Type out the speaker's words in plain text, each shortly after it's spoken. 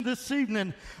This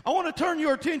evening, I want to turn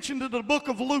your attention to the book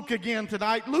of Luke again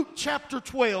tonight. Luke chapter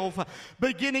 12,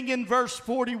 beginning in verse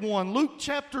 41. Luke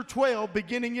chapter 12,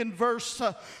 beginning in verse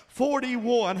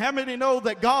 41. How many know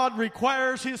that God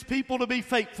requires His people to be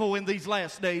faithful in these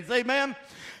last days? Amen?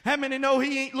 How many know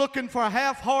He ain't looking for a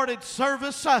half-hearted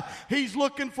service? He's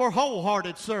looking for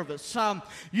wholehearted service.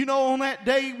 You know, on that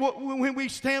day when we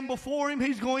stand before Him,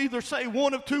 He's going to either say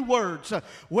one of two words.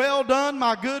 Well done,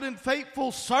 my good and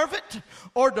faithful servant,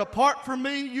 or depart from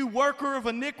me, you worker of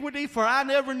iniquity, for I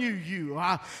never knew you.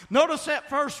 Notice that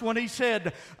first one. He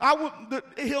said,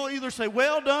 He'll either say,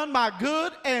 well done, my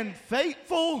good and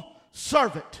faithful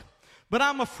servant. But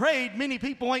I'm afraid many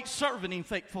people ain't serving Him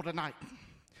faithful tonight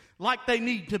like they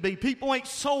need to be. People ain't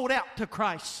sold out to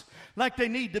Christ like they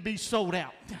need to be sold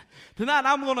out. Tonight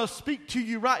I'm going to speak to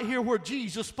you right here where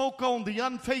Jesus spoke on the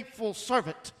unfaithful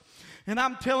servant. And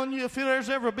I'm telling you, if there's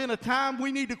ever been a time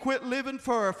we need to quit living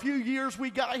for a few years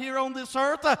we got here on this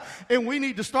earth, and we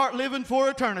need to start living for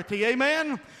eternity.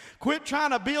 Amen? Quit trying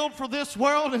to build for this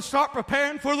world and start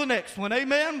preparing for the next one.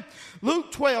 Amen?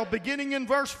 Luke 12, beginning in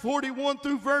verse 41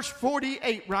 through verse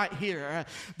 48 right here.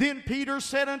 Then Peter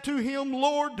said unto him,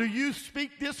 Lord, do you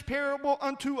speak this parable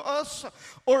unto us,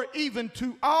 or even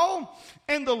to all?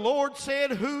 And the Lord said,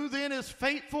 who then is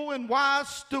faithful and wise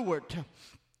steward,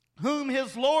 whom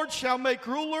his Lord shall make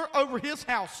ruler over his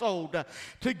household,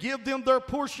 to give them their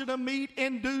portion of meat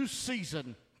in due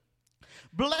season?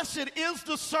 Blessed is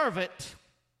the servant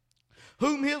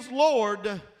whom his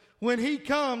Lord, when he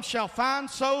comes, shall find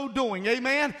so doing.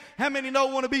 Amen? How many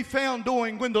want to be found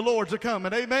doing when the Lord's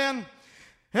a-coming? Amen?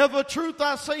 Of a truth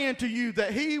I say unto you,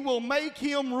 that he will make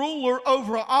him ruler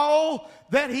over all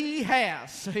that he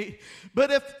has.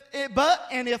 But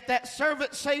if that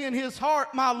servant say in his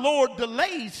heart, my Lord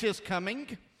delays his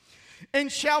coming, and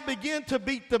shall begin to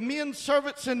beat the men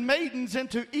servants and maidens,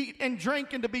 and to eat and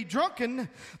drink and to be drunken,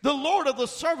 the Lord of the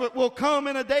servant will come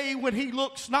in a day when he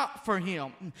looks not for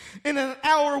him, in an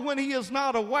hour when he is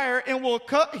not aware, and will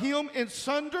cut him in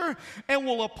sunder, and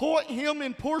will appoint him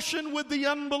in portion with the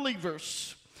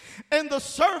unbelievers. And the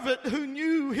servant who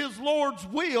knew his Lord's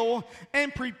will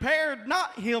and prepared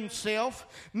not himself,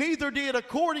 neither did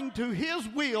according to his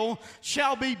will,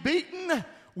 shall be beaten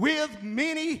with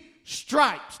many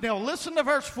stripes. Now listen to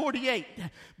verse 48.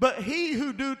 But he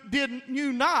who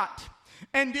knew not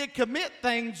and did commit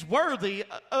things worthy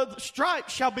of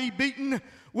stripes shall be beaten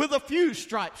with a few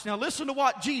stripes. Now listen to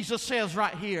what Jesus says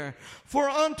right here. For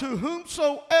unto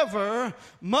whomsoever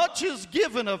much is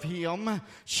given of him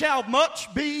shall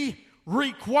much be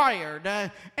required.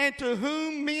 And to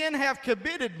whom men have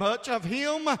committed much, of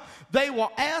him they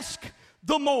will ask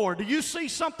the more. Do you see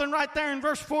something right there in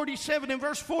verse 47 and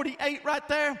verse 48 right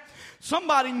there?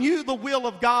 Somebody knew the will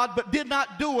of God but did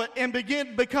not do it and began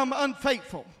to become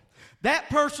unfaithful. That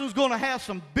person's going to have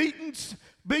some beaten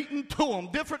to them,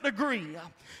 different degree.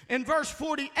 In verse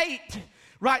 48,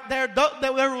 right there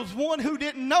was one who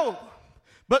didn't know,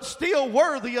 but still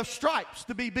worthy of stripes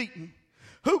to be beaten.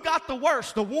 Who got the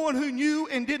worst? The one who knew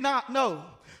and did not know.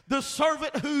 The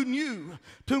servant who knew.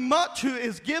 To much who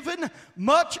is given,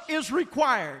 much is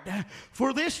required.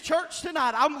 For this church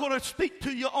tonight, I'm going to speak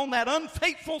to you on that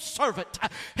unfaithful servant.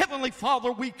 Heavenly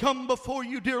Father, we come before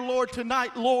you, dear Lord,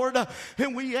 tonight, Lord,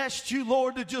 and we ask you,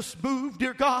 Lord, to just move,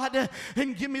 dear God,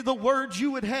 and give me the words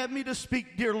you would have me to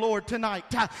speak, dear Lord, tonight.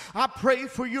 I pray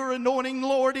for your anointing,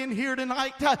 Lord, in here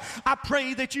tonight. I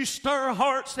pray that you stir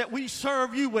hearts, that we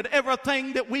serve you with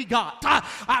everything that we got.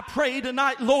 I pray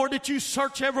tonight, Lord, that you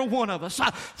search every one of us,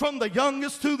 from the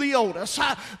youngest to the oldest,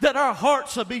 that our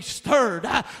hearts will be stirred.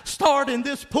 Start in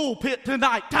this pulpit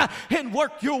tonight and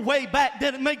work your way back,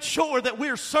 then make sure that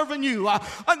we're serving you.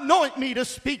 Anoint me to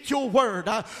speak your word,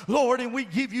 Lord, and we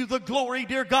give you the glory,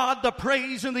 dear God, the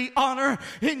praise and the honor.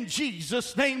 In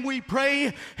Jesus' name we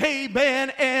pray,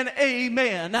 amen and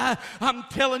amen. I'm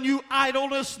telling you,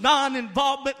 idleness,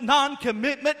 non-involvement,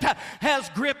 non-commitment has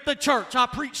gripped the church. I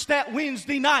preached that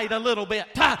Wednesday night a little bit.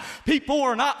 People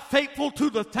are not faithful to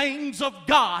the things of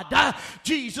God.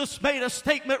 Jesus made a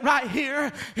statement right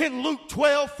here in Luke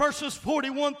 12 verses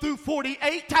 41 through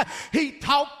 48. He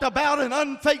talked about an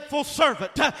unfaithful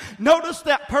servant. Notice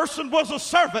that person was a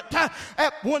servant.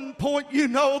 At one point,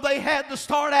 they had to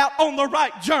start out on the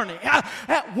right journey.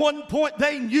 At one point,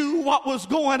 they knew what was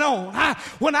going on.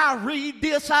 When I read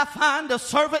this, I find a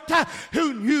servant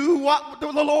who knew what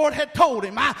the Lord had told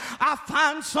him. I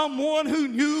find someone who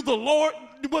knew the Lord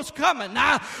was coming.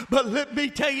 But let me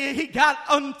tell you, he got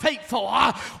unfaithful.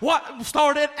 What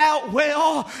started out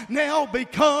well now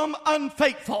become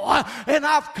unfaithful. And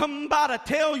I've come by to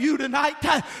tell you tonight,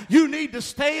 you need to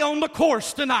stay on the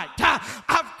course tonight.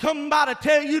 I've come by to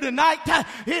tell you tonight,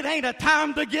 it ain't a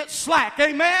time to get slack.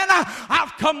 Amen.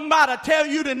 I've come by to tell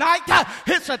you tonight,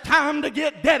 it's a time to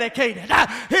get dedicated.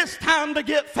 It's time to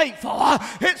get faithful.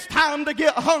 It's time to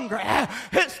get hungry.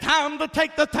 It's time to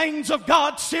take the things of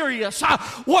God serious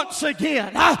once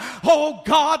again. Oh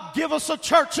God, give us a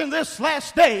church in this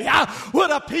last day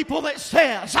with a people that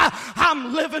says,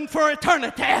 I'm living for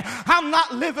eternity. I'm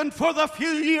not living for the few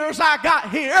years I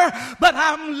got here, but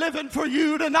I'm living for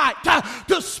you tonight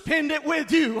to spend it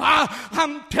with you.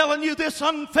 I'm telling you, this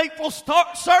unfaithful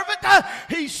servant,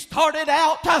 he started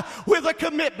out with a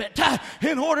commitment.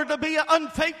 In order to be an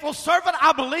unfaithful servant,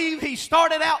 I believe he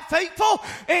started out faithful,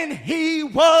 and he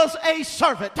was a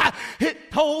servant.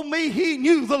 It told me he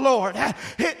knew the Lord.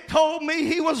 It told me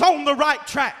he was on the right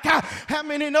track. How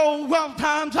many know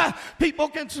sometimes people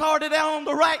can start it out on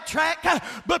the right track,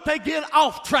 but they get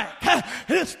off track?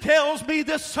 This tells me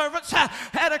this servant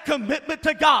had a commitment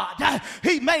to God.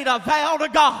 He made a vow to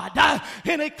God.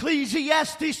 In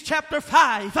Ecclesiastes chapter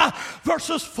 5,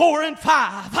 verses 4 and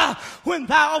 5, when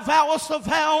thou vowest a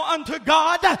vow unto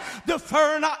God,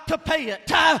 defer not to pay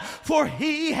it, for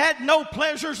he had no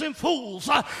pleasures in fools.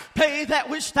 Pay that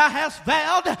which thou hast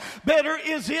vowed. Better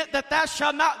is it that thou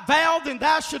shalt not vow than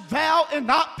thou should vow and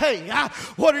not pay.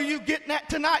 What are you getting at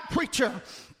tonight, preacher?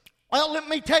 Well, let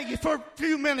me tell you for a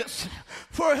few minutes.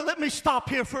 Let me stop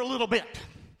here for a little bit.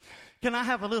 Can I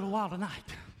have a little while tonight?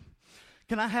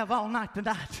 Can I have all night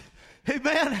tonight?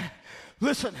 Amen.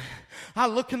 Listen, I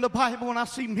look in the Bible and I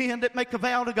see men that make a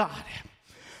vow to God.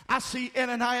 I see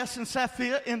Ananias and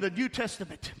Sapphira in the New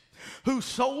Testament, who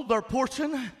sold their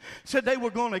portion, said they were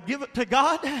going to give it to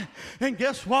God, and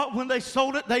guess what? When they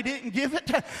sold it, they didn't give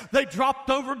it. They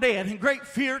dropped over dead, and great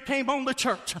fear came on the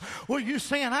church. Well, you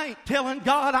saying I ain't telling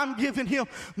God I'm giving him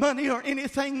money or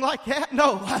anything like that?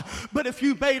 No, but if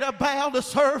you made a vow to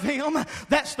serve him,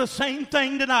 that's the same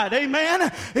thing tonight.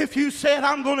 Amen. If you said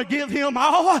I'm going to give him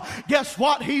all, guess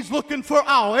what? He's looking for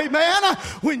all. Amen.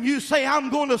 When you say I'm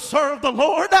going to serve the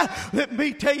Lord, let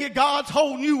me tell you, God's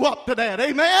holding you up to that.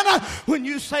 Amen. When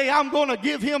you say I'm going to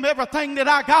give him everything that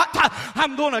I got,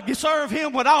 I'm going to serve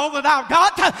him with all that I've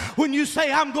got. When you say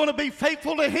I'm going to be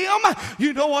faithful to him,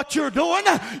 you know what you're doing?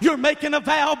 You're making a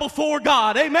vow before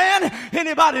God. Amen.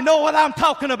 Anybody know what I'm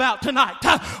talking about tonight?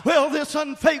 Well, this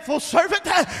unfaithful servant,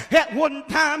 at one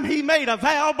time he made a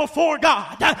vow before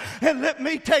God. And let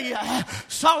me tell you,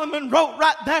 Solomon wrote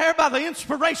right there by the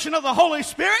inspiration of the Holy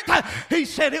Spirit, he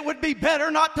said it would be better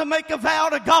not to make a vow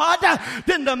to God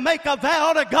than to make a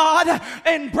vow to God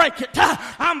and break it.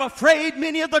 I'm afraid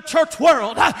many of the church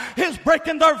world is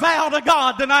breaking their vow to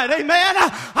God tonight. Amen.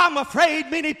 I'm afraid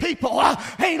many people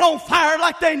ain't on fire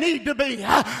like they need to be.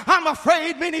 I'm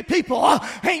afraid many people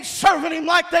ain't serving him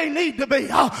like they need to be.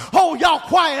 Oh, y'all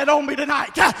quiet on me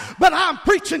tonight, but I'm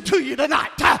preaching to you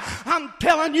tonight. I'm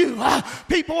telling you,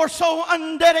 people are so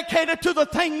undedicated to the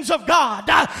things of God.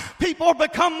 People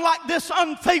become like this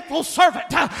unfaithful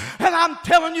servant, and I'm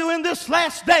telling you, in this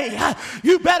last day,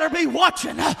 you better be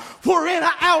watching, for in an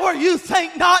hour you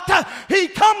think not, he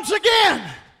comes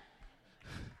again.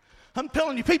 I'm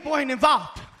telling you, people ain't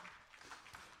involved.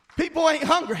 People ain't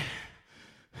hungry.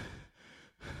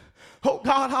 Oh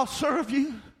God, I'll serve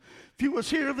you. If you was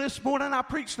here this morning, I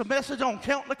preached a message on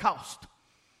counting the cost.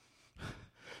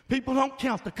 People don't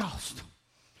count the cost.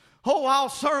 Oh, I'll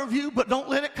serve you, but don't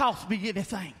let it cost me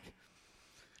anything.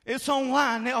 It's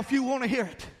online now if you want to hear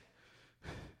it.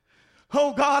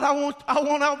 Oh God, I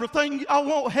want everything. I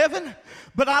want heaven,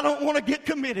 but I don't want to get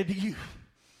committed to you.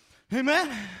 Amen.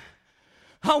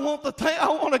 I want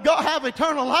to go have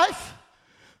eternal life,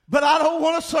 but I don't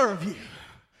want to serve you.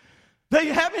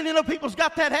 How many of the people's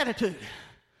got that attitude?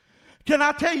 Can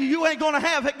I tell you, you ain't going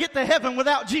to get to heaven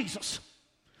without Jesus.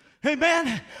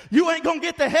 Amen. You ain't going to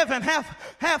get to heaven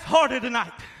half-hearted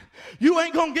tonight. You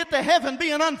ain't going to get to heaven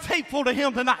being unfaithful to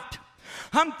him tonight.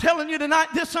 I'm telling you tonight,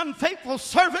 this unfaithful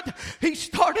servant, he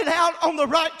started out on the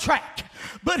right track,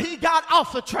 but he got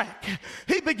off the track.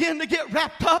 He began to get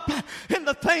wrapped up in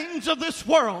the things of this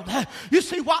world. You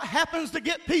see what happens to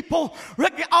get people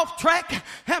off track?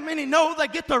 How many know they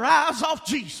get their eyes off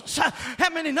Jesus? How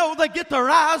many know they get their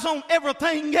eyes on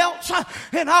everything else?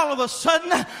 And all of a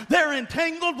sudden, they're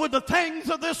entangled with the things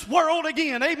of this world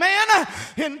again. Amen?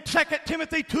 In 2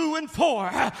 Timothy 2 and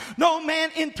 4, no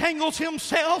man entangles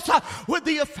himself with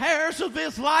the affairs of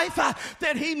his life,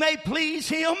 that he may please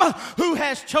him who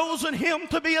has chosen him him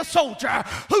to be a soldier,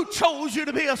 who chose you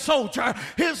to be a soldier.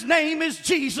 His name is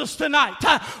Jesus tonight.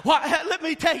 Let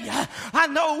me tell you, I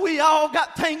know we all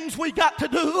got things we got to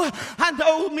do. I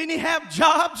know many have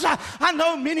jobs. I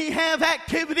know many have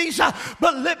activities.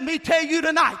 But let me tell you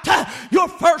tonight, your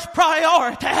first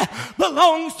priority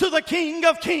belongs to the King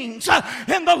of Kings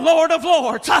and the Lord of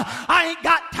Lords. I ain't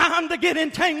got time to get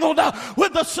entangled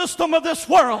with the system of this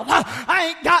world.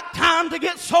 I ain't got time to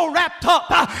get so wrapped up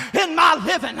in my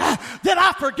living that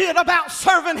I forget about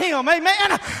serving Him.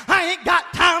 Amen. I ain't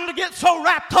got time to get so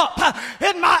wrapped up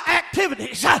in my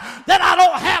activities that I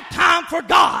don't have time for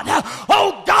God.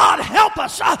 Oh, God, help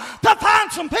us to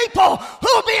find some people who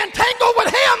will be entangled with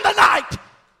Him tonight.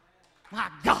 My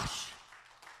gosh.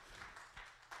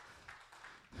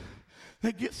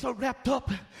 They get so wrapped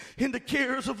up in the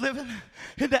cares of living,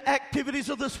 in the activities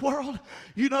of this world.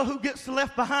 You know who gets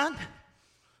left behind?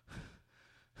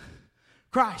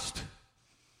 Christ.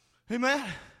 Amen.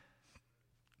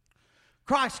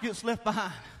 Christ gets left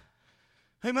behind.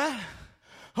 Amen.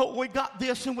 Oh, we got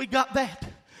this and we got that.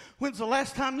 When's the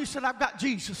last time you said, I've got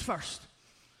Jesus first?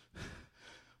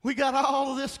 We got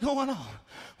all of this going on.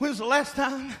 When's the last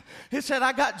time it said,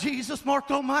 I got Jesus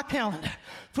marked on my calendar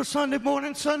for Sunday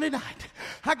morning, Sunday night?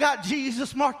 I got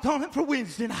Jesus marked on it for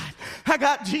Wednesday night. I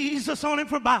got Jesus on it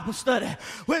for Bible study.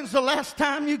 When's the last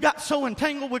time you got so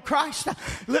entangled with Christ?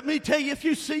 Let me tell you, if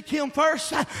you seek Him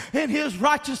first and His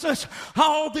righteousness,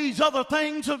 all these other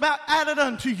things are about added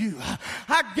unto you.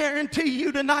 I guarantee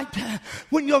you tonight,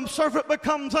 when your servant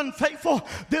becomes unfaithful,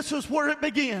 this is where it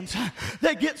begins.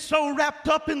 They get so wrapped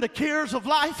up in the cares of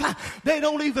life, they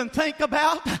don't even think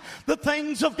about the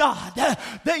things of God.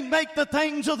 They make the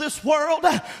things of this world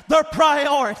their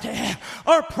priority.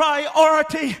 Our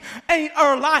priority ain't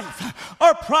our life.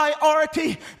 Our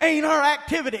priority ain't our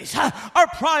activities. Our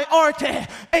priority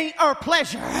ain't our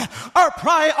pleasure. Our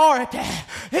priority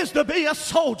is to be a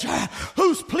soldier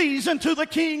who's pleasing to the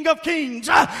King of Kings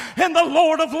and the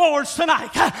Lord of Lords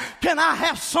tonight. Can I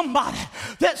have somebody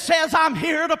that says, I'm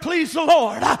here to please the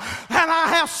Lord? And I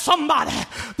have somebody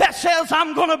that says,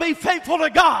 I'm going to be faithful to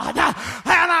God.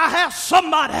 And I have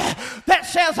somebody that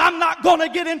says, I'm not going to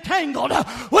get entangled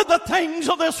with the things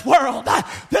of this world, that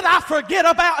I forget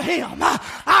about Him.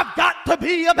 I've got to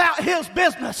be about His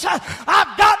business.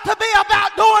 I've got to be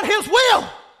about doing His will.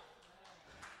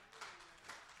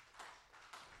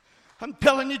 I'm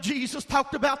telling you, Jesus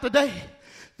talked about the day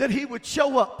that He would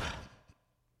show up.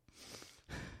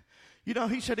 You know,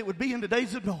 He said it would be in the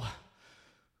days of Noah,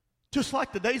 just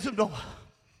like the days of Noah.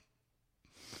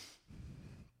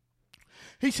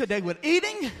 He said they would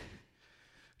eating,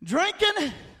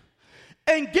 drinking,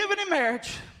 and giving in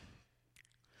marriage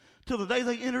till the day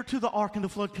they entered to the ark and the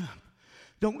flood come.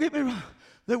 Don't get me wrong.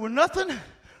 There was nothing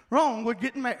wrong with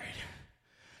getting married.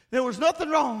 There was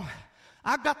nothing wrong.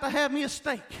 I got to have me a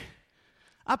steak.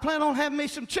 I plan on having me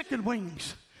some chicken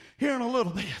wings here in a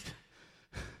little bit.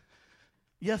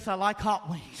 Yes, I like hot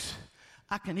wings.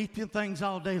 I can eat them things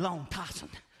all day long, Tyson.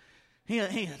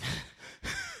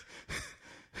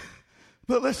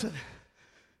 But listen,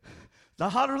 the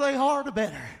hotter they are, the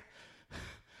better.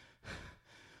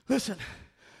 Listen,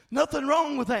 nothing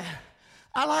wrong with that.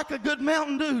 I like a good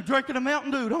Mountain Dew, drinking a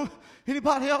Mountain Dew. Don't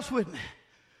anybody else with me?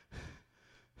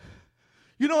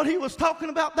 You know what he was talking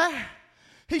about there?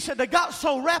 He said they got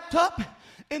so wrapped up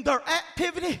in their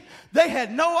activity, they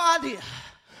had no idea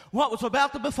what was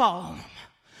about to befall them.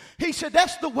 He said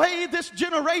that's the way this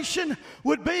generation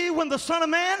would be when the Son of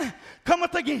Man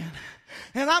cometh again.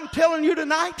 And I'm telling you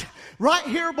tonight, right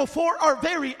here before our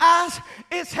very eyes,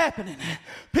 it's happening.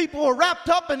 People are wrapped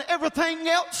up in everything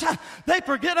else. They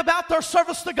forget about their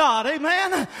service to God.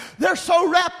 Amen. They're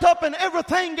so wrapped up in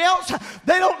everything else,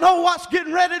 they don't know what's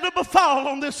getting ready to befall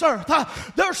on this earth.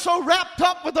 They're so wrapped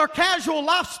up with their casual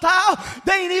lifestyle,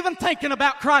 they ain't even thinking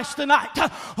about Christ tonight.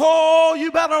 Oh,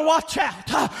 you better watch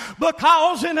out,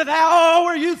 because in an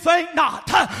hour you think not,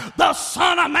 the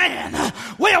Son of Man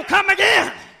will come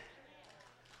again.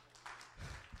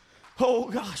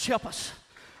 Oh, gosh, help us.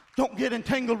 Don't get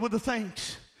entangled with the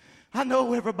things. I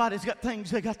know everybody's got things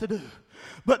they got to do.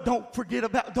 But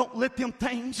don't let them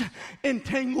things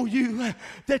entangle you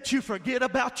that you forget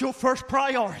about your first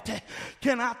priority.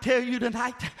 Can I tell you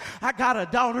tonight, I got a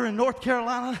daughter in North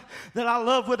Carolina that I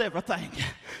love with everything.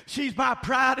 She's my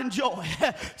pride and joy.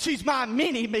 She's my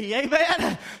mini-me,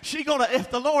 amen? If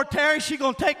the Lord tarries, she's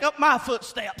going to take up my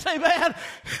footsteps, amen?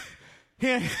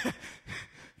 Yeah.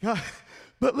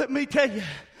 But let me tell you,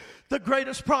 the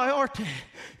greatest priority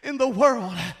in the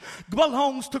world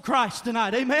belongs to Christ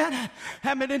tonight. Amen.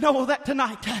 How many know that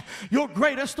tonight your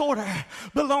greatest order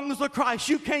belongs to Christ?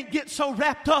 You can't get so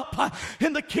wrapped up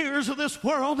in the cares of this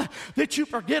world that you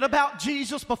forget about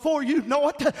Jesus. Before you know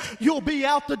it, you'll be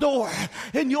out the door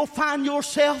and you'll find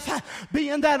yourself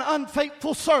being that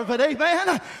unfaithful servant.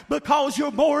 Amen. Because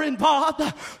you're more involved.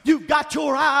 You've got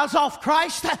your eyes off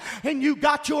Christ and you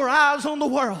got your eyes on the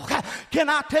world. Can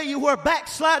I tell you where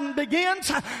backsliding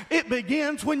begins? It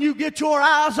begins when you get your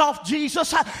eyes off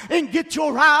Jesus and get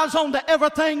your eyes on to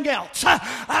everything else.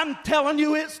 I'm telling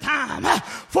you, it's time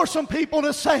for some people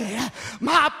to say,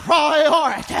 my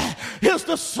priority is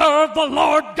to serve the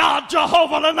Lord God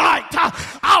Jehovah tonight.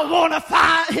 I want to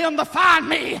find him to find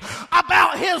me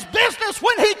about his business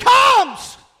when he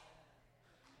comes.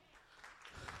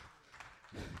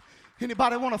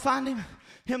 Anybody want to find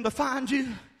him to find you?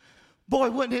 Boy,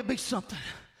 wouldn't it be something?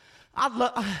 I'd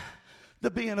love to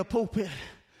be in a pulpit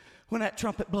when that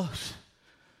trumpet blows.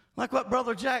 Like what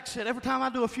Brother Jack said, every time I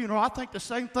do a funeral, I think the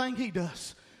same thing he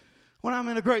does. When I'm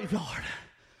in a graveyard,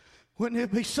 wouldn't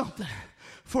it be something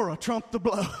for a trump to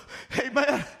blow?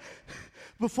 Amen.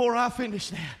 Before I finish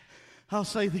that, I'll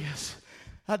say this.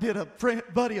 I did a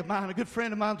buddy of mine, a good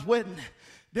friend of mine's wedding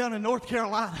down in North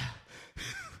Carolina.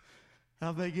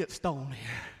 I may get stoned here.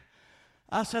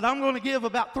 I said, I'm going to give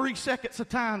about 3 seconds of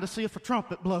time to see if a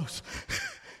trumpet blows.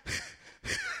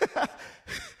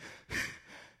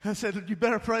 I said, you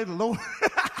better pray the Lord.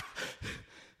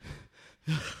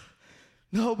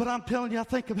 No, but I'm telling you, I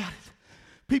think about it.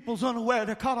 People's unaware.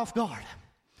 They're caught off guard.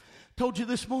 Told you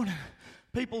this morning,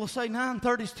 people will say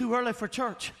 9:30 is too early for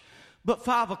church, but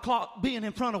 5 o'clock being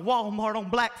in front of Walmart on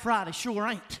Black Friday sure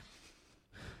ain't.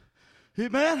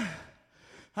 Amen?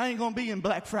 I ain't going to be in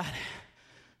Black Friday.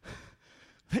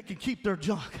 They can keep their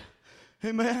junk.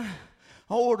 Amen?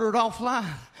 I order it offline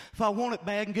if I want it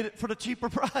bad and get it for the cheaper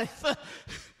price.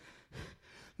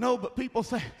 No, but people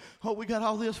say, oh, we got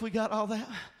all this, we got all that.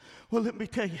 Well, let me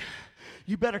tell you,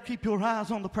 you better keep your eyes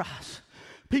on the prize.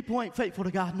 People ain't faithful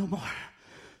to God no more.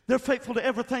 They're faithful to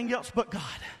everything else but God.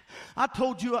 I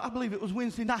told you, I believe it was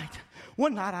Wednesday night.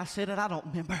 One night I said it, I don't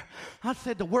remember. I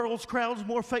said the world's crowd's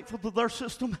more faithful to their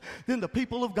system than the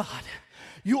people of God.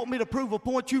 You want me to prove a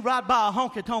point? You ride by a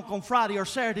honky-tonk on Friday or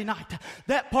Saturday night.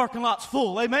 That parking lot's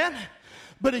full, amen?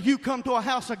 But if you come to a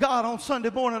house of God on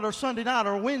Sunday morning or Sunday night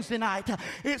or Wednesday night,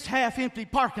 it's half-empty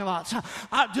parking lots.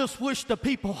 I just wish the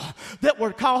people that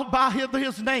were called by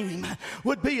his name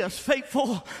would be as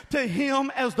faithful to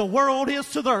him as the world is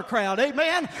to their crowd.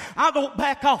 Amen? I don't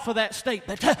back off of that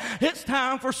statement. It's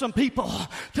time for some people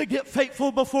to get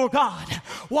faithful before God.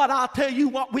 What I'll tell you,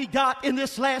 what we got in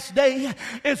this last day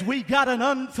is we got an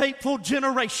unfaithful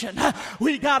generation.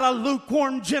 We got a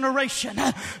lukewarm generation.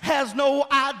 Has no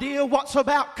idea what's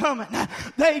about coming.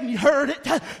 They heard it.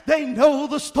 They know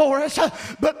the stories,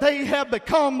 but they have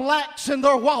become lax in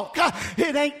their walk.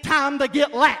 It ain't time to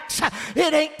get lax.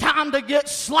 It ain't time to get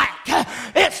slack.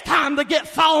 It's time to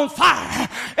get on fire.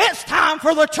 It's time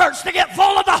for the church to get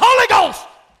full of the Holy Ghost.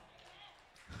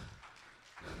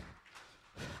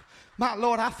 My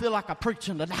Lord, I feel like I'm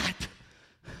preaching tonight.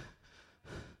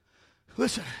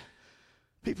 Listen,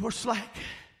 people are slack.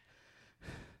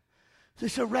 They're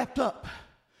so wrapped up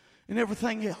in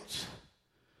everything else.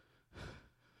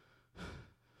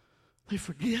 They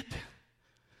forget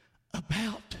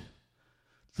about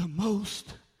the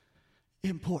most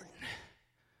important,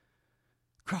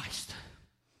 Christ.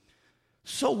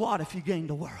 So what if you gain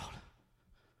the world?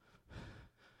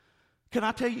 Can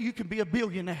I tell you, you can be a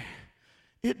billionaire.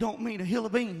 It don't mean a hill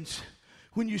of beans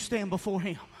when you stand before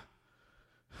him.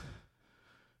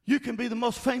 You can be the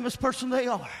most famous person they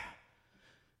are.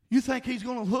 You think he's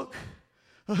going to look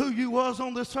at who you was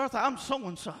on this earth? I'm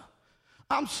so-and-so.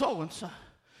 I'm so-and-so.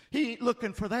 He ain't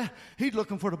looking for that. He's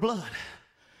looking for the blood.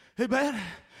 Amen?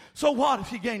 So what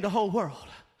if you gain the whole world?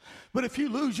 But if you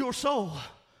lose your soul,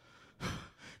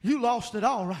 you lost it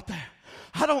all right there.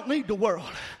 I don't need the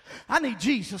world. I need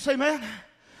Jesus. Amen?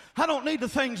 I don't need the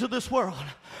things of this world.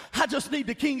 I just need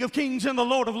the King of Kings and the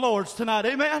Lord of Lords tonight.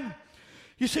 Amen?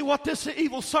 You see what this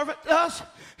evil servant does?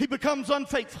 He becomes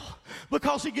unfaithful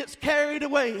because he gets carried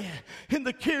away in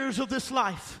the cares of this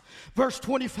life. Verse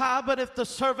 25, but if the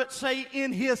servant say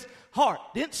in his heart,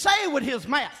 didn't say with his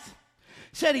mouth,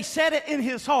 said he said it in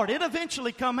his heart. It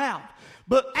eventually come out.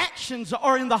 But actions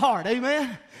are in the heart.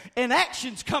 Amen? and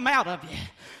actions come out of you.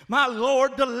 My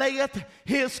Lord delayeth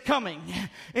his coming,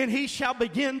 and he shall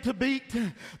begin to beat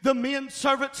the men,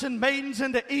 servants, and maidens,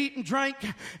 and to eat and drink,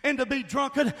 and to be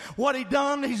drunken. What he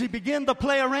done is he began to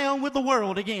play around with the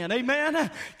world again. Amen.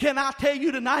 Can I tell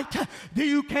you tonight,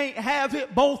 you can't have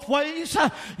it both ways.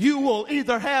 You will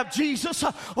either have Jesus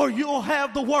or you'll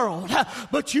have the world,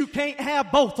 but you can't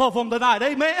have both of them tonight.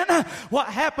 Amen. What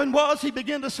happened was he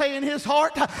began to say in his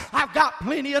heart, I've got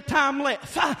plenty of time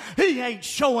left. He ain't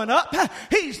showing up.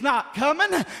 He's not coming.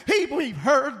 We've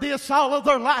heard this all of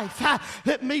their life.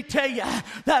 Let me tell you,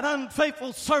 that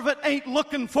unfaithful servant ain't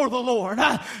looking for the Lord.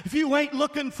 If you ain't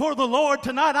looking for the Lord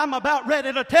tonight, I'm about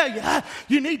ready to tell you,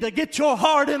 you need to get your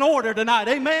heart in order tonight.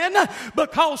 Amen.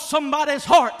 Because somebody's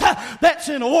heart that's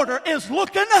in order is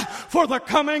looking for the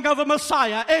coming of the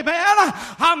Messiah. Amen.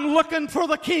 I'm looking for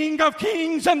the King of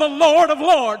Kings and the Lord of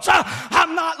Lords.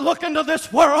 I'm not looking to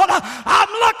this world. I'm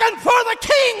looking for the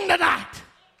King tonight.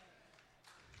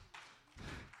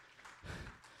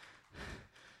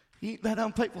 That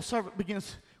unfaithful servant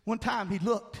begins, one time he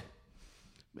looked,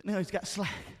 but now he's got slack.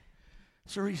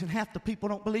 That's the reason half the people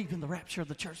don't believe in the rapture of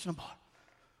the church no more.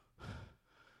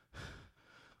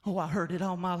 Oh, I heard it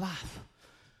all my life.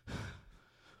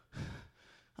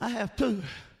 I have too.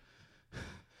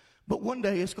 But one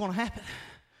day it's going to happen.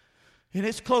 And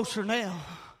it's closer now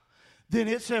than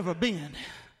it's ever been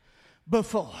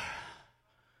before.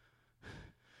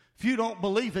 If you don't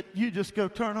believe it, you just go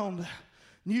turn on the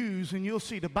news and you'll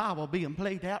see the Bible being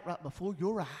played out right before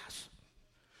your eyes.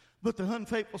 But the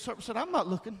unfaithful servant said, I'm not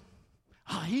looking.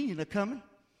 Oh, he ain't a-coming.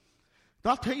 But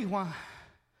I'll tell you why.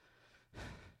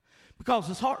 Because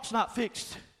his heart's not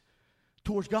fixed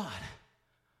towards God.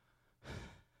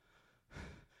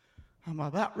 I'm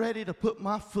about ready to put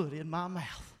my foot in my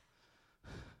mouth.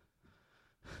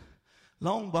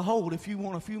 Long behold, if you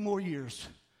want a few more years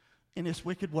in this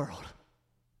wicked world.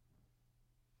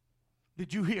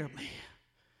 Did you hear me?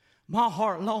 My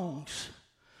heart longs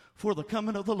for the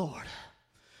coming of the Lord.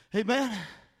 Amen.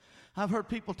 I've heard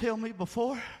people tell me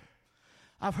before.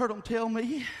 I've heard them tell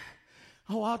me,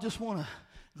 oh, I just want to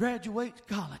graduate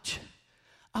college.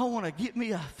 I want to get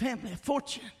me a family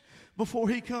fortune before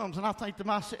he comes. And I think to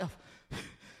myself,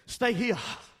 stay here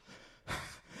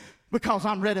because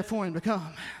I'm ready for him to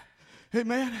come.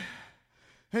 Amen.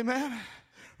 Amen.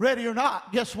 Ready or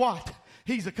not, guess what?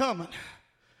 He's a-coming.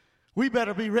 We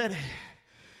better be ready.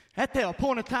 At the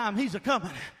appointed time, he's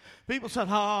a-coming. People said,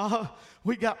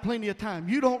 we got plenty of time.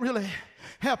 You don't really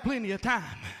have plenty of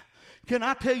time. Can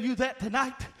I tell you that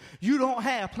tonight? You don't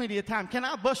have plenty of time. Can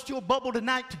I bust your bubble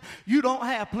tonight? You don't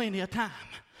have plenty of time.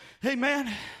 Amen.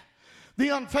 The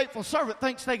unfaithful servant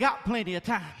thinks they got plenty of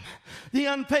time. The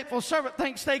unfaithful servant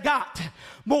thinks they got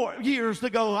more years to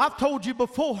go. I've told you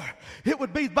before, it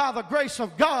would be by the grace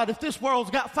of God if this world's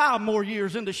got 5 more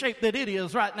years in the shape that it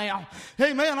is right now.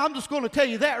 Amen. I'm just going to tell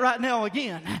you that right now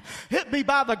again. It'd be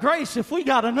by the grace if we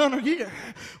got another year.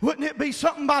 Wouldn't it be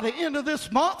something by the end of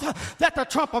this month that the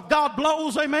trump of God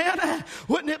blows? Amen.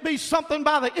 Wouldn't it be something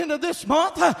by the end of this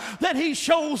month that he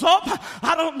shows up?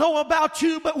 I don't know about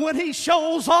you, but when he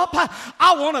shows up,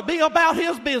 I want to be about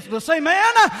his business.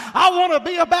 Amen. I want to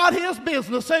be about his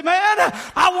business. Amen.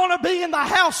 I want to be in the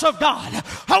house of God.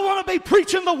 I want to be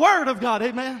preaching the word of God.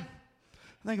 Amen.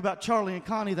 Think about Charlie and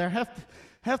Connie there.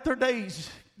 Half their days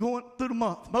going through the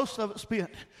month, most of it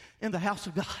spent in the house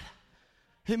of God.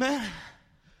 Amen.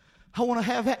 I want to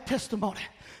have that testimony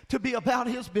to be about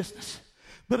his business.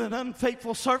 But an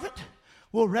unfaithful servant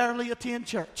will rarely attend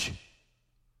church.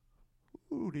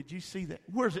 Ooh, did you see that?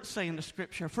 Where does it say in the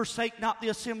scripture? Forsake not the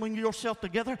assembling yourself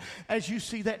together as you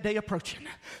see that day approaching.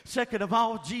 Second of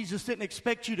all, Jesus didn't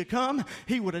expect you to come.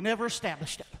 He would have never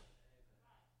established it.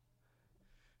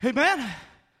 Amen?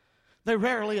 They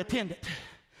rarely attend it.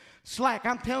 Slack,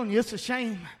 I'm telling you, it's a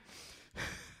shame.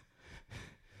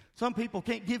 Some people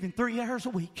can't give him 3 hours a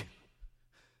week.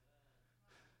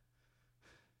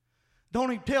 Don't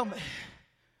even tell me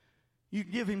you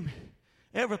give him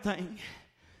everything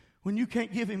when you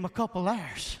can't give him a couple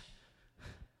hours.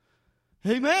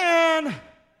 Amen.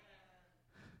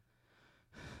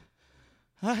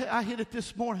 I hit it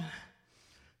this morning.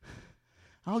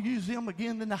 I'll use them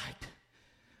again tonight.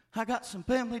 I got some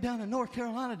family down in North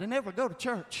Carolina that never go to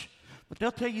church, but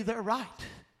they'll tell you they're right.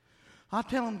 I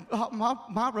tell them,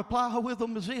 my reply with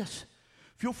them is this.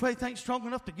 If your faith ain't strong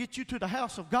enough to get you to the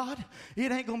house of God,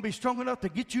 it ain't going to be strong enough to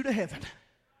get you to heaven.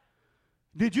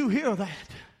 Did you hear that?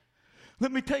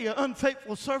 Let me tell you, an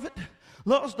unfaithful servant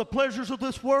loves the pleasures of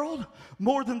this world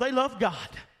more than they love God.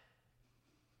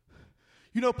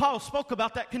 You know, Paul spoke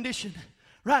about that condition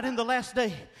right in the last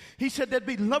day. He said there'd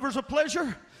be lovers of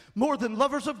pleasure more than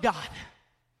lovers of God.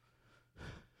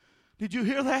 Did you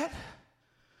hear that?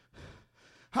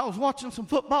 I was watching some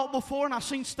football before and I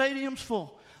seen stadiums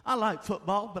full. I like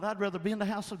football, but I'd rather be in the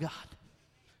house of God.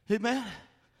 Amen?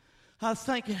 I was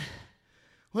thinking,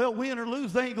 well, win or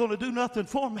lose, they ain't going to do nothing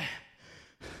for me.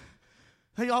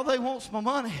 All they want's my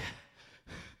money.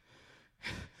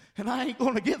 And I ain't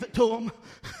going to give it to them.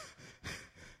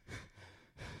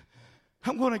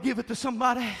 I'm going to give it to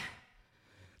somebody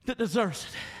that deserves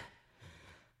it.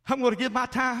 I'm going to give my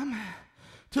time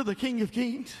to the King of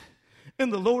Kings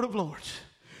and the Lord of Lords.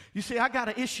 You see, I got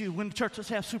an issue when churches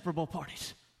have Super Bowl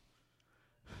parties.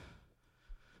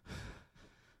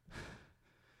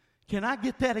 Can I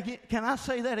get that again? Can I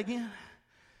say that again?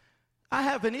 I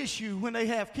have an issue when they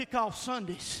have kickoff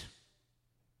Sundays.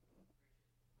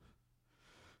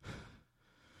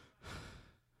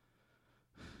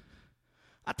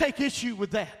 I take issue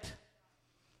with that.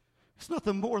 It's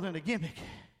nothing more than a gimmick.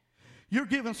 You're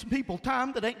giving some people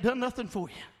time that ain't done nothing for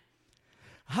you.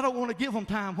 I don't want to give them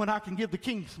time when I can give the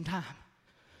King some time.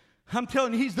 I'm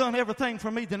telling you, he's done everything for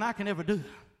me than I can ever do.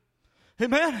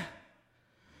 Amen?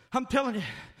 I'm telling you,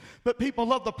 but people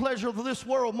love the pleasure of this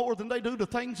world more than they do the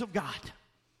things of God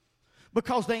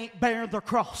because they ain't bearing their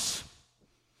cross.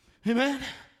 Amen?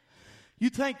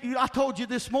 I told you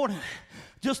this morning,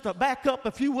 just to back up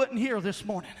if you wasn't here this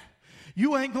morning,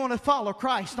 you ain't going to follow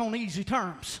Christ on easy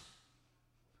terms.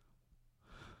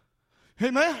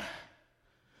 Amen?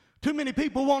 Too many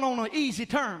people want on easy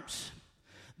terms.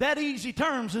 That easy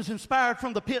terms is inspired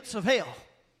from the pits of hell.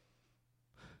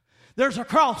 There's a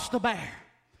cross to bear.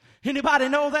 Anybody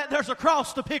know that? There's a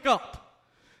cross to pick up.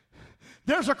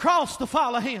 There's a cross to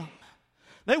follow him.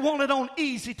 They want it on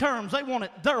easy terms. They want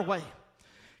it their way.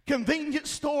 Convenience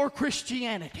store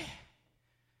Christianity.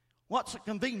 What's a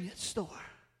convenience store?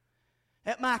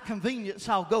 At my convenience,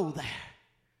 I'll go there.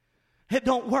 It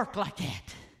don't work like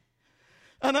that.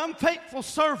 An unfaithful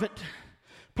servant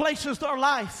places their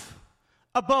life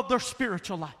above their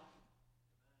spiritual life.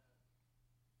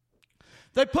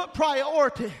 They put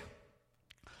priority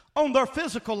on their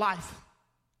physical life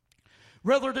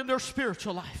rather than their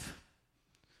spiritual life.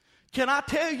 Can I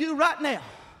tell you right now,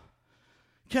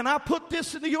 can I put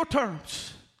this into your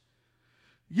terms?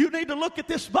 You need to look at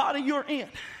this body you're in,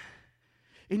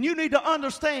 and you need to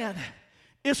understand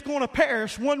it's going to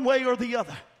perish one way or the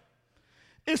other.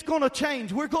 It's going to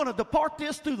change. We're going to depart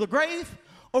this through the grave,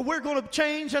 or we're going to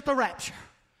change at the rapture.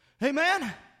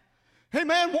 Amen?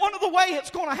 Amen. One of the way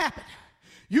it's going to happen.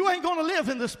 You ain't going to live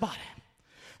in this body.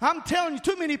 I'm telling you,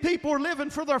 too many people are living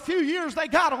for their few years they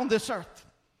got on this earth.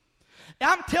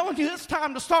 I'm telling you, it's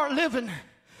time to start living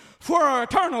for our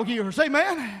eternal years.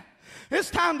 Amen? It's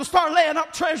time to start laying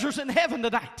up treasures in heaven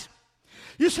tonight.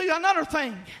 You see, another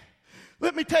thing,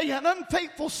 let me tell you, an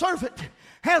unfaithful servant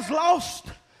has lost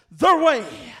their way.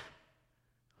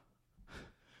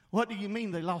 What do you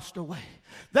mean they lost their way?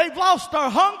 They've lost their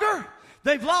hunger,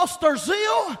 they've lost their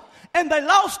zeal, and they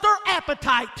lost their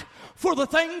appetite for the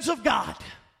things of God.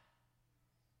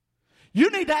 You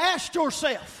need to ask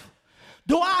yourself,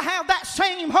 do I have that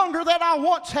same hunger that I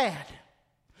once had?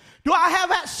 Do I have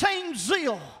that same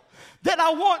zeal that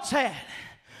I once had?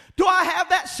 Do I have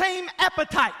that same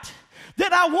appetite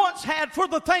that I once had for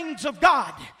the things of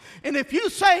God? And if you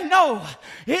say no,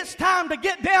 it's time to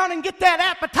get down and get that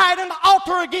appetite in the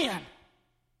altar again.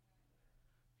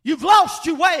 You've lost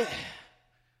your way.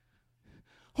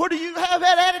 Or do you have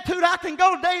that attitude, I can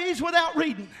go days without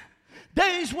reading,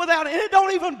 days without it. It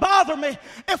don't even bother me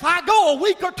if I go a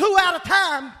week or two at a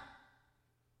time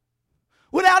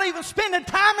without even spending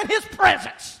time in his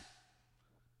presence.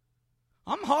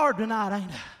 I'm hard tonight,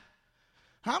 ain't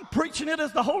I? I'm preaching it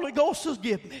as the Holy Ghost has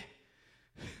given me.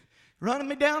 Running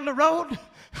me down the road,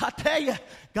 I tell you,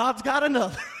 God's got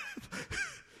another.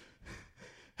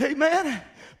 Amen?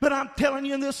 But I'm telling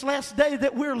you, in this last day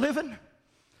that we're living,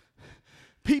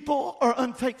 people are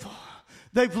unfaithful.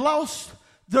 They've lost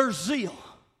their zeal.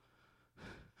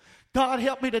 God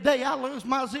help me today. I lose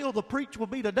my zeal. The preach will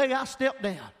be the day I step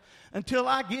down until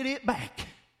I get it back.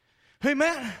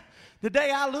 Amen? The day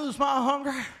I lose my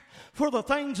hunger for the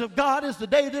things of God is the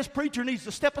day this preacher needs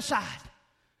to step aside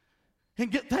and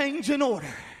get things in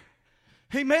order.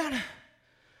 Amen?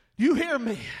 You hear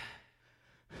me?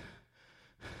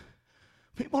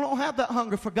 People don't have that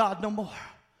hunger for God no more.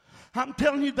 I'm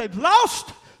telling you, they've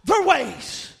lost their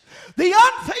ways. The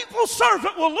unfaithful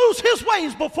servant will lose his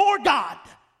ways before God.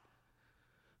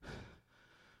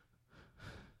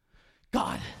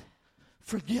 God,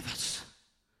 forgive us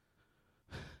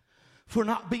for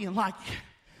not being like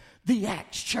the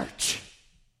Acts church.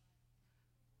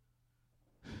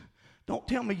 Don't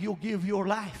tell me you'll give your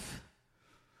life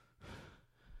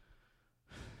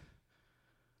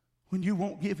when you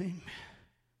won't give him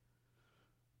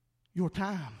your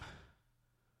time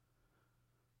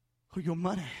or your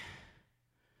money.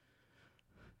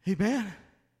 Amen?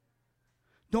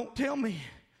 Don't tell me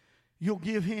you'll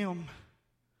give him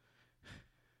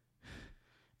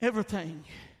everything,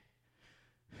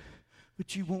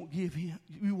 but you won't give him,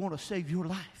 you want to save your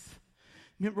life.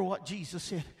 Remember what Jesus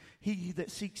said, he that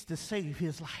seeks to save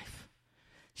his life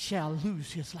shall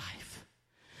lose his life.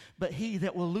 But he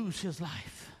that will lose his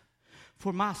life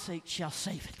for my sake shall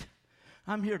save it.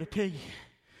 I'm here to tell you,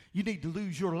 you need to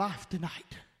lose your life tonight.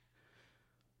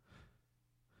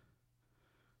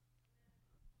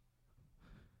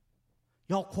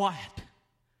 Y'all quiet.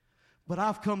 But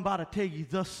I've come by to tell you,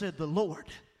 thus said the Lord,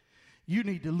 you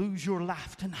need to lose your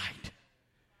life tonight.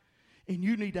 And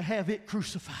you need to have it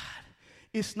crucified.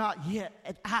 It's not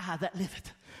yet I that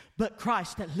liveth, but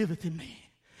Christ that liveth in me.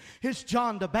 It's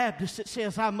John the Baptist that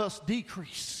says, I must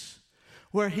decrease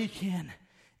where he can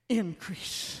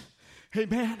increase.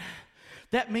 Amen.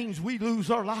 That means we lose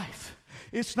our life.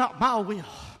 It's not my will,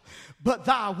 but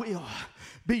thy will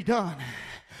be done.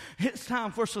 It's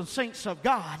time for some saints of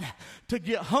God to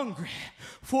get hungry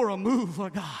for a move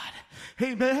of God.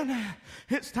 Amen.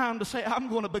 It's time to say, I'm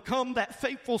going to become that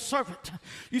faithful servant.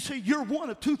 You see, you're one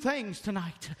of two things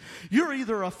tonight. You're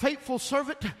either a faithful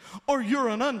servant or you're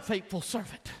an unfaithful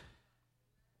servant.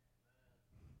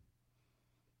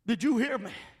 Did you hear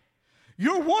me?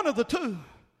 You're one of the two.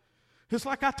 It's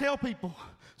like I tell people.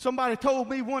 Somebody told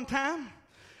me one time,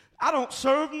 I don't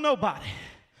serve nobody.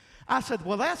 I said,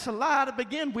 well, that's a lie to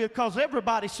begin with, because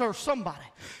everybody serves somebody.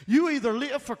 You either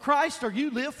live for Christ or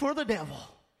you live for the devil.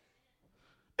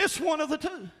 It's one of the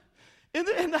two.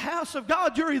 In the house of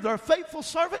God, you're either a faithful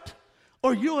servant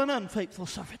or you're an unfaithful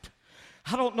servant.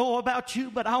 I don't know about you,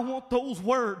 but I want those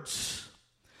words.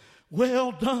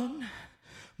 Well done,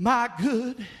 my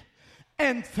good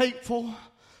and faithful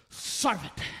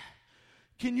servant.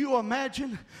 Can you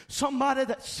imagine somebody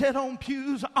that sat on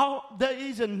pews all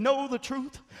days and know the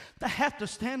truth, to have to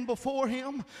stand before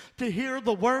him to hear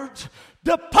the words,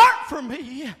 depart from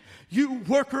me, you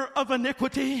worker of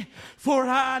iniquity, for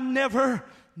I never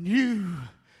knew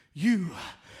you.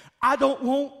 I don't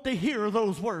want to hear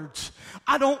those words.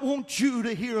 I don't want you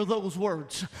to hear those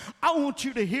words. I want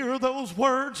you to hear those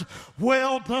words,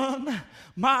 well done,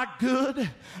 my good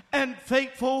and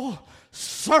faithful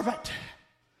servant.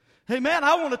 Amen.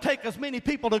 I want to take as many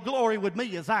people to glory with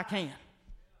me as I can.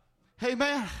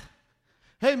 Amen.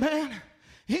 Amen.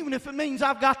 Even if it means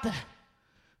I've got to,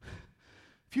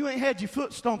 if you ain't had your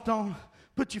foot stomped on,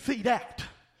 put your feet out.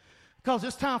 Because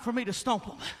it's time for me to stomp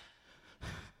them.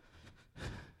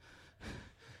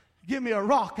 Give me a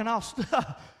rock and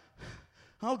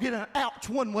I'll get an ouch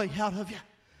one way out of you.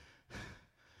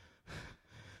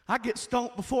 I get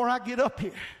stomped before I get up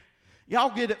here.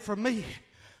 Y'all get it from me.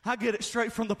 I get it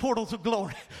straight from the portals of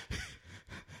glory.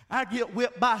 I get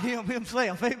whipped by him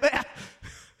himself. Amen.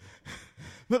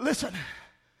 But listen,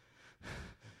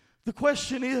 the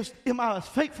question is, am I as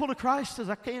faithful to Christ as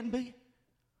I can be?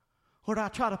 Or do I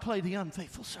try to play the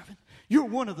unfaithful servant? You're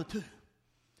one of the two.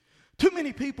 Too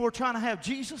many people are trying to have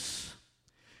Jesus,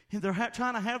 and they're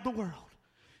trying to have the world.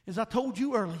 As I told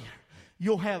you earlier,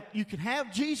 you can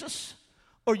have Jesus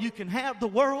or you can have the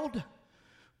world,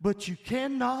 but you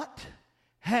cannot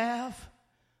have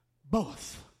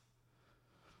both.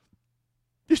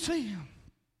 You see,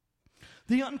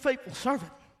 the unfaithful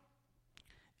servant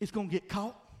is going to get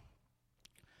caught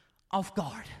off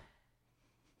guard.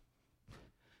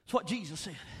 That's what Jesus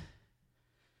said.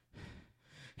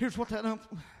 Here's what that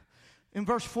in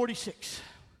verse 46.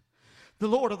 The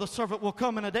Lord of the servant will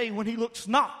come in a day when he looks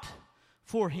not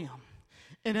for him,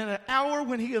 and in an hour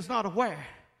when he is not aware,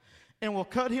 and will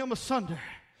cut him asunder,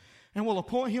 and will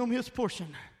appoint him his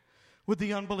portion with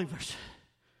the unbelievers.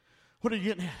 What are you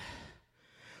getting at?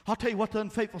 I'll tell you what the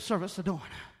unfaithful servants are doing.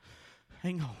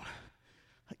 Hang on.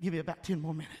 I'll give you about 10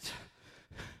 more minutes.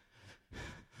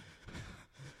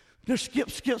 They're skip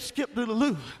to the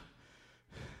loo.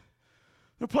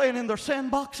 They're playing in their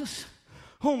sandboxes,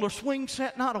 on their swing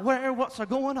set, not aware of what's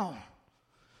going on.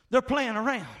 They're playing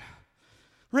around.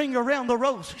 Ring around the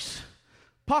roses.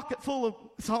 Pocket full of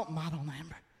something I don't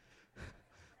remember.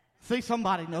 See,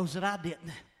 somebody knows that I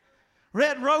didn't.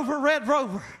 Red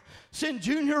Rover, send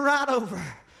Junior right over.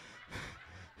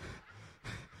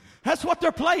 That's what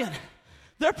they're playing.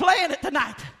 They're playing it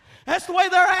tonight. That's the way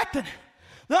they're acting.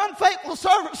 The unfaithful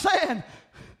servant saying,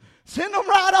 send them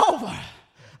right over.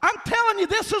 I'm telling you,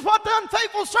 this is what the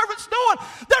unfaithful servant's doing.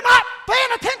 They're not paying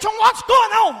attention to what's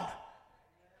going on.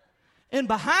 And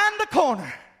behind the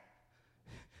corner,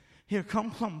 here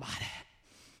comes somebody.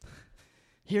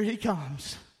 Here he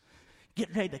comes.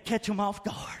 getting ready to catch them off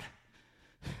guard.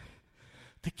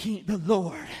 The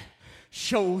Lord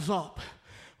shows up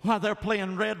while they're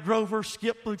playing Red Rover,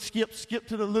 skip to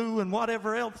the loo, and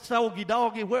whatever else, Doggy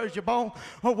Doggy, where's your bone,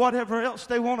 or whatever else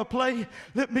they want to play.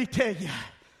 Let me tell you,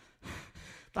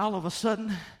 all of a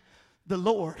sudden, the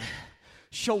Lord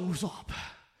shows up.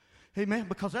 Amen,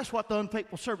 because that's what the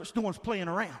unfaithful servant's doing, is playing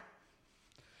around.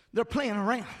 They're playing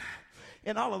around.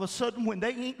 And all of a sudden, when they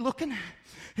ain't looking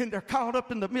and they're caught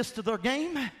up in the midst of their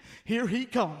game, here he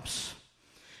comes.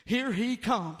 Here he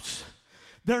comes.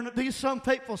 This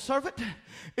unfaithful servant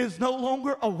is no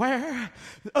longer aware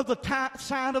of the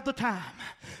sign of the time.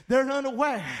 They're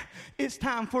unaware it's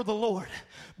time for the Lord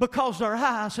because their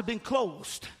eyes have been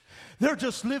closed. They're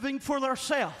just living for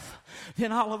themselves.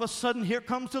 Then all of a sudden, here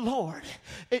comes the Lord.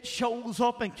 It shows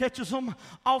up and catches them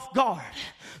off guard.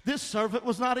 This servant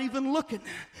was not even looking.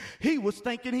 He was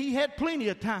thinking he had plenty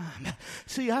of time.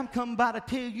 See, I'm come by to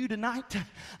tell you tonight,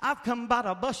 I've come by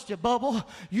to bust your bubble.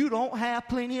 You don't have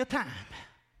plenty of time.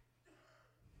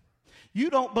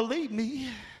 You don't believe me?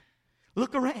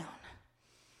 Look around.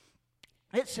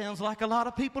 It sounds like a lot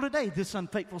of people today, this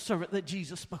unfaithful servant that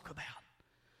Jesus spoke about.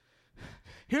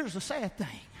 Here's the sad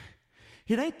thing.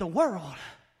 It ain't the world.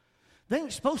 They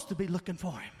ain't supposed to be looking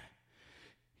for him.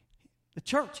 The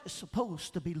church is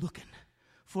supposed to be looking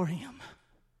for him.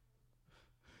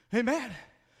 Amen.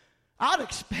 I'd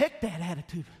expect that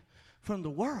attitude from the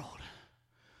world.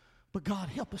 But God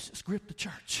help us, it's gripped the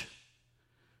church.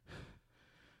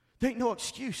 There ain't no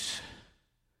excuse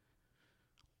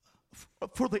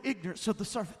for the ignorance of the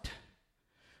servant.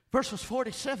 Verses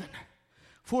 47,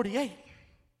 48.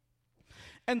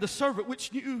 And the servant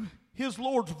which knew his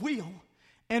Lord's will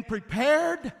and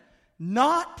prepared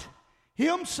not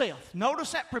himself.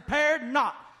 Notice that, prepared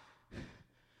not.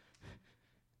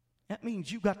 That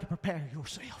means you got to prepare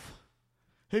yourself.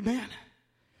 Amen.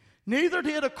 Neither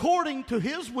did according to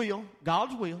his will,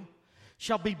 God's will,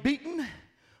 shall be beaten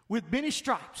with many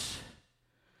stripes.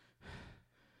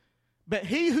 But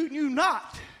he who knew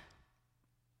not,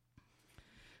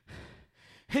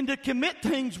 and to commit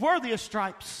things worthy of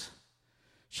stripes,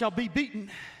 shall be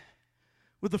beaten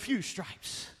with a few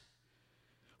stripes.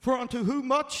 For unto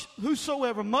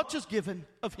whosoever much is given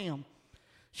of him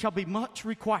shall be much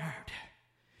required.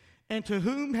 And to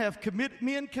whom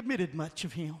men committed much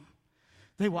of him,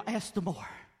 they will ask the more.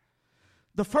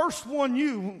 The first one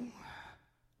knew,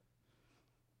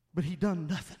 but he done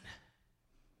nothing.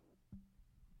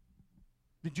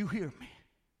 Did you hear me?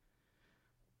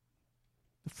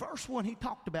 The first one he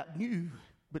talked about knew,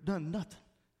 but done nothing.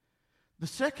 The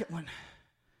second one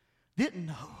didn't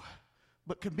know,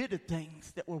 but committed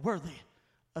things that were worthy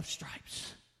of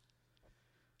stripes.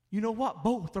 You know what?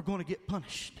 Both are going to get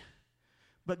punished.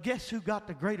 But guess who got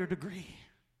the greater degree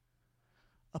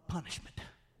of punishment?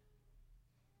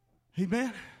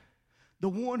 Amen? The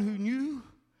one who knew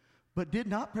but did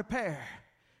not prepare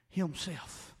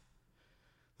himself.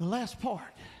 The last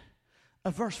part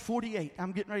of verse 48,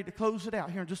 I'm getting ready to close it out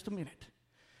here in just a minute,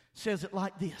 says it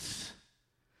like this.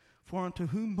 For unto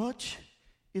whom much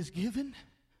is given,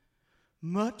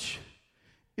 much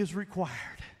is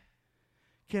required.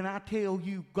 Can I tell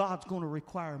you, God's going to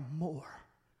require more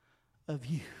of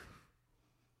you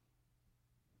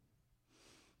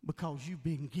because you've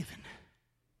been given.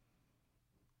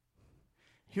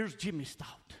 Here's Jimmy's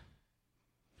thought.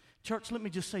 Church, let me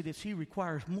just say this. He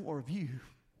requires more of you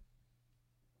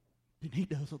than he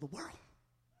does of the world.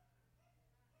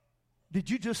 Did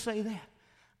you just say that?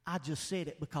 I just said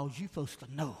it because you're supposed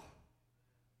to know.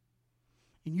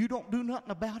 And you don't do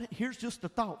nothing about it. Here's just a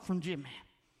thought from Jimmy.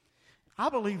 I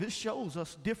believe this shows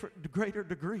us different, greater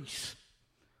degrees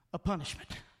of punishment.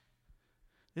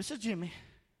 This is Jimmy.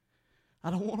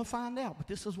 I don't want to find out, but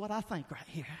this is what I think right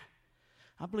here.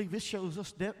 I believe this shows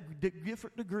us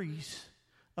different degrees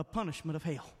of punishment of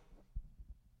hell.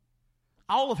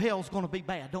 All of hell is going to be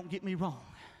bad, don't get me wrong.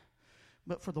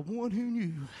 But for the one who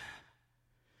knew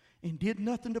and did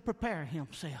nothing to prepare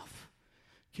himself,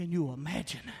 can you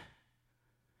imagine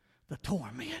the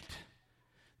torment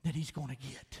that he's going to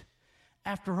get?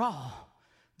 After all,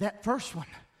 that first one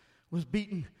was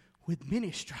beaten with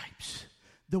many stripes.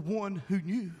 The one who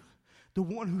knew, the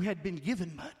one who had been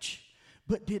given much,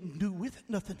 but didn't do with it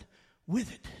nothing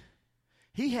with it.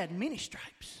 He had many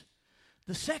stripes.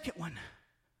 The second one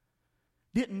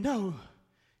didn't know,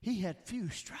 he had few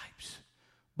stripes.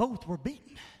 Both were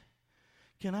beaten.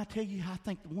 Can I tell you, I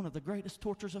think one of the greatest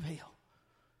tortures of hell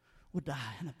would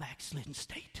die in a backslidden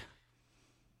state.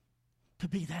 To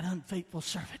be that unfaithful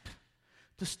servant,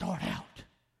 to start out.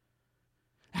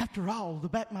 After all, to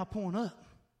back my point up,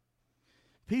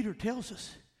 Peter tells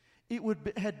us it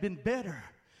had been better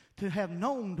to have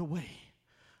known the way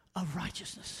of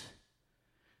righteousness.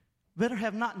 Better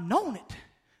have not known it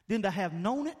than to have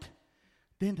known it,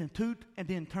 then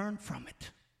turn from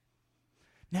it.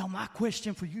 Now my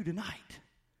question for you tonight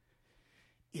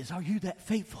is, are you that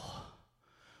faithful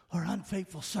or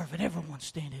unfaithful servant? Everyone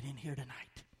standing in here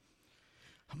tonight.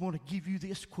 I'm going to give you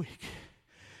this quick.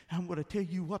 I'm going to tell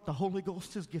you what the Holy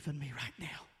Ghost has given me right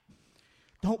now.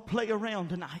 Don't play around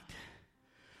tonight.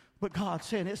 But God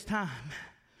said it's time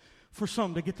for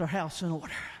some to get their house in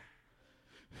order.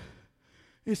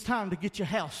 It's time to get your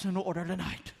house in order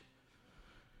tonight.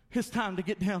 It's time to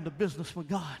get down to business with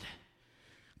God.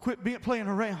 Quit playing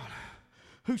around.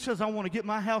 Who says, I want to get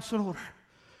my house in order?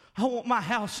 I want my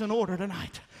house in order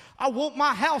tonight. I want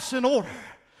my house in order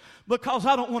because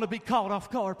I don't want to be caught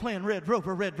off guard playing Red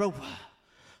Rover, Red Rover.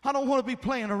 I don't want to be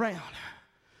playing around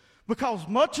because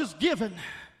much is given,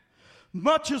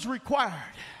 much is required.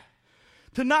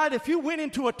 Tonight, if you went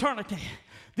into eternity,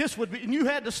 this would be, and you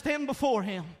had to stand before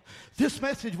Him, this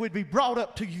message would be brought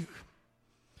up to you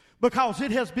because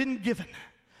it has been given.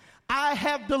 I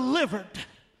have delivered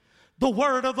the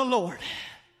word of the Lord.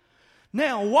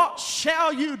 Now, what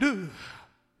shall you do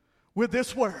with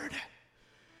this word?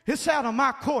 It's out of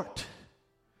my court.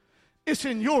 It's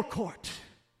in your court.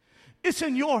 It's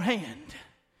in your hand.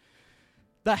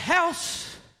 The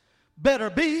house better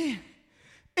be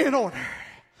in order.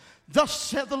 Thus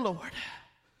said the Lord.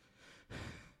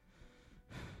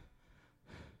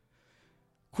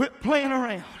 Quit playing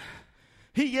around.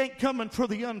 He ain't coming for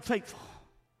the unfaithful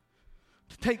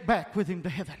to take back with Him to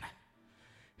heaven.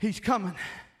 He's coming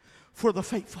for the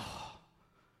faithful.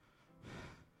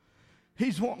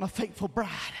 He's wanting a faithful bride.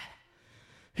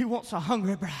 He wants a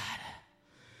hungry bride.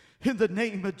 In the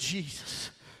name of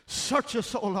Jesus, search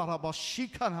us all out.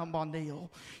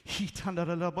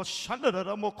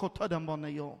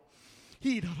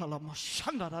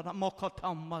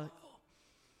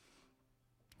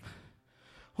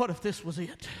 What if this was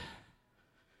it?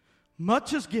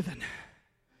 Much is given,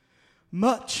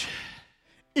 much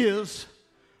is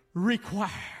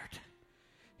required.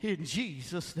 In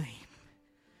Jesus' name,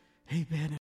 amen.